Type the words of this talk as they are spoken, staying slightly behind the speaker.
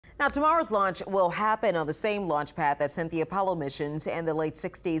Now, tomorrow's launch will happen on the same launch pad that sent the Apollo missions in the late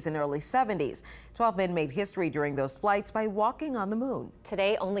 60s and early 70s. 12 men made history during those flights by walking on the moon.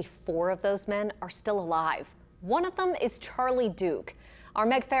 Today, only 4 of those men are still alive. One of them is Charlie Duke. Our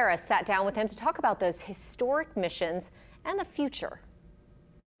Meg Ferris sat down with him to talk about those historic missions and the future.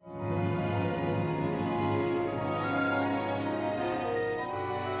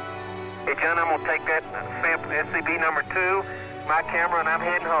 Hey, John, I'm going to take that sample, SCB number 2, my camera, and I'm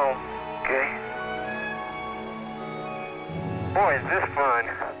heading home. Okay? Boy, is this fun.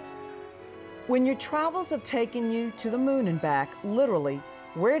 When your travels have taken you to the moon and back, literally,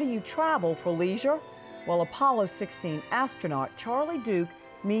 where do you travel for leisure? Well, Apollo 16 astronaut Charlie Duke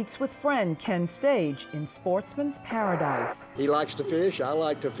meets with friend Ken Stage in Sportsman's Paradise. He likes to fish, I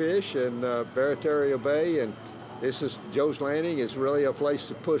like to fish in Barataria Bay, and this is Joe's Landing. It's really a place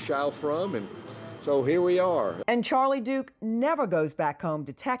to push out from, and so here we are. And Charlie Duke never goes back home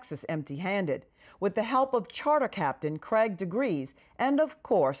to Texas empty-handed. With the help of charter captain Craig DeGrees and, of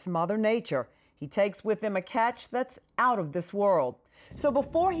course, Mother Nature, he takes with him a catch that's out of this world. So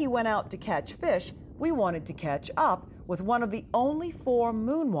before he went out to catch fish, we wanted to catch up with one of the only 4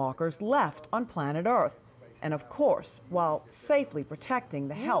 moonwalkers left on planet Earth. And of course, while safely protecting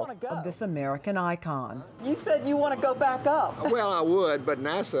the health of this American icon. You said you want to go back up. Well, I would, but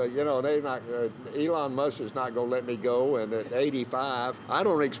NASA, you know, they're not, Elon Musk is not going to let me go, and at 85, I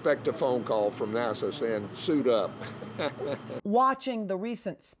don't expect a phone call from NASA saying, suit up. Watching the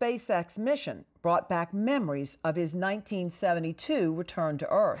recent SpaceX mission brought back memories of his 1972 return to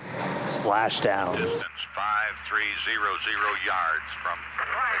Earth. Splashdown. Distance 5300 yards from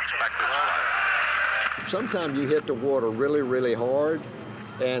expected flight. Sometimes you hit the water really, really hard,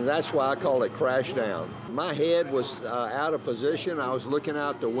 and that's why I call it crash down. My head was out of position. I was looking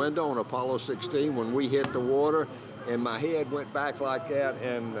out the window on Apollo 16 when we hit the water, and my head went back like that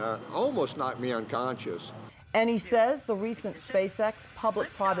and almost knocked me unconscious. And he says the recent SpaceX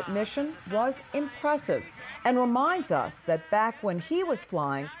public-private mission was impressive and reminds us that back when he was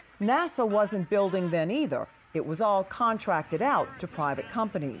flying, NASA wasn't building then either. It was all contracted out to private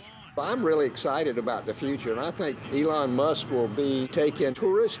companies. I'm really excited about the future, and I think Elon Musk will be taking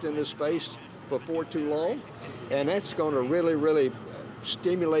tourists into space before too long, and that's going to really, really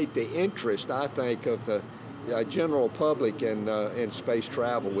stimulate the interest, I think, of the general public in space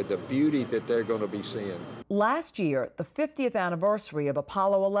travel with the beauty that they're going to be seeing. Last year, the 50th anniversary of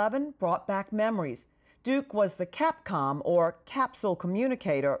Apollo 11 brought back memories. Duke was the Capcom, or capsule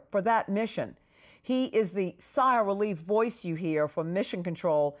communicator, for that mission. He is the sigh of relief voice you hear from Mission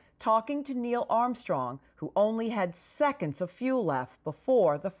Control talking to Neil Armstrong, who only had seconds of fuel left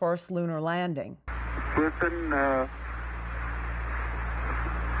before the first lunar landing. Listen,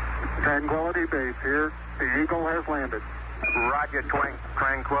 Tranquility Base here. The Eagle has landed. Roger,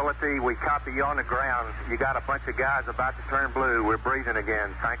 Tranquility. We copy you on the ground. You got a bunch of guys about to turn blue. We're breathing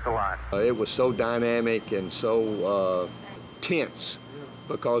again. Thanks a lot. It was so dynamic and so tense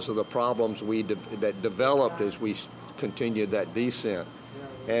because of the problems that developed as we continued that descent.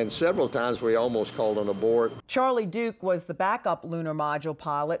 And several times we almost called an abort. Charlie Duke was the backup lunar module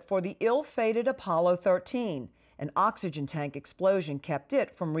pilot for the ill-fated Apollo 13. An oxygen tank explosion kept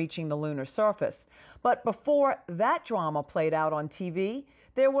it from reaching the lunar surface. But before that drama played out on TV,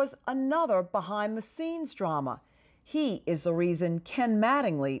 there was another behind-the-scenes drama. He is the reason Ken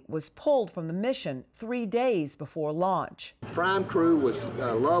Mattingly was pulled from the mission 3 days before launch. Prime crew was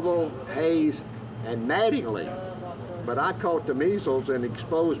Lovell, Hayes, and Mattingly. But I caught the measles and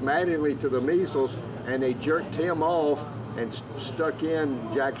exposed Mattingly to the measles, and they jerked him off and stuck in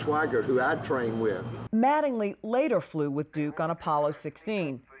Jack Swigert, who I trained with. Mattingly later flew with Duke on Apollo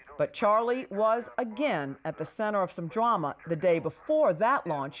 16. But Charlie was again at the center of some drama the day before that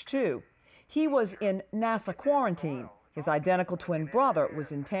launch, too. He was in NASA quarantine. His identical twin brother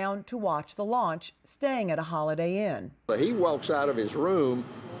was in town to watch the launch, staying at a Holiday Inn. He walks out of his room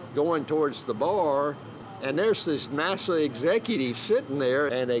going towards the bar, and there's this NASA executive sitting there,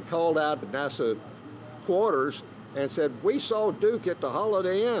 and they called out the NASA quarters and said, "We saw Duke at the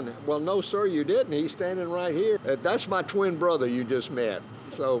Holiday Inn." Well, no, sir, you didn't. He's standing right here. That's my twin brother you just met.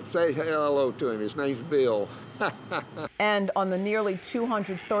 So say hello to him. His name's Bill. And on the nearly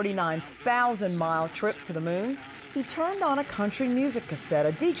 239,000-mile trip to the moon, he turned on a country music cassette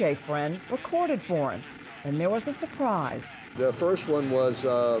a DJ friend recorded for him. And there was a surprise. The first one was,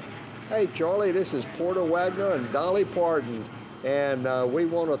 "Hey, Charlie, this is Porter Wagner and Dolly Parton, and we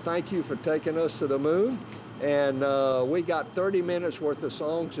want to thank you for taking us to the moon, and we got 30 minutes worth of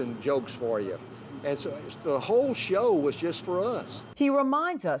songs and jokes for you." And so the whole show was just for us. He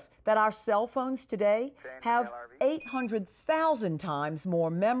reminds us that our cell phones today have 800,000 times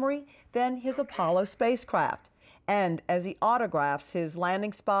more memory than his Apollo spacecraft. And as he autographs his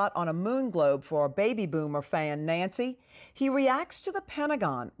landing spot on a moon globe for a baby boomer fan, Nancy, he reacts to the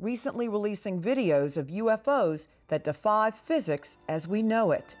Pentagon recently releasing videos of UFOs that defy physics as we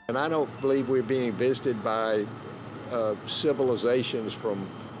know it. And I don't believe we're being visited by civilizations from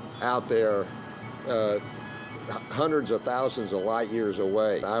out there hundreds of thousands of light years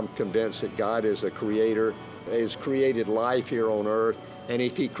away. I'm convinced that God is a creator, has created life here on Earth, and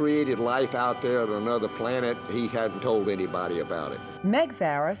if he created life out there on another planet, he hadn't told anybody about it. Meg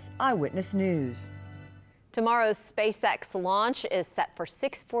Farris, Eyewitness News. Tomorrow's SpaceX launch is set for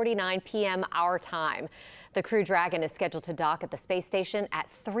 6:49 p.m. our time. The Crew Dragon is scheduled to dock at the space station at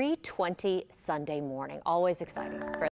 3:20 Sunday morning. Always exciting.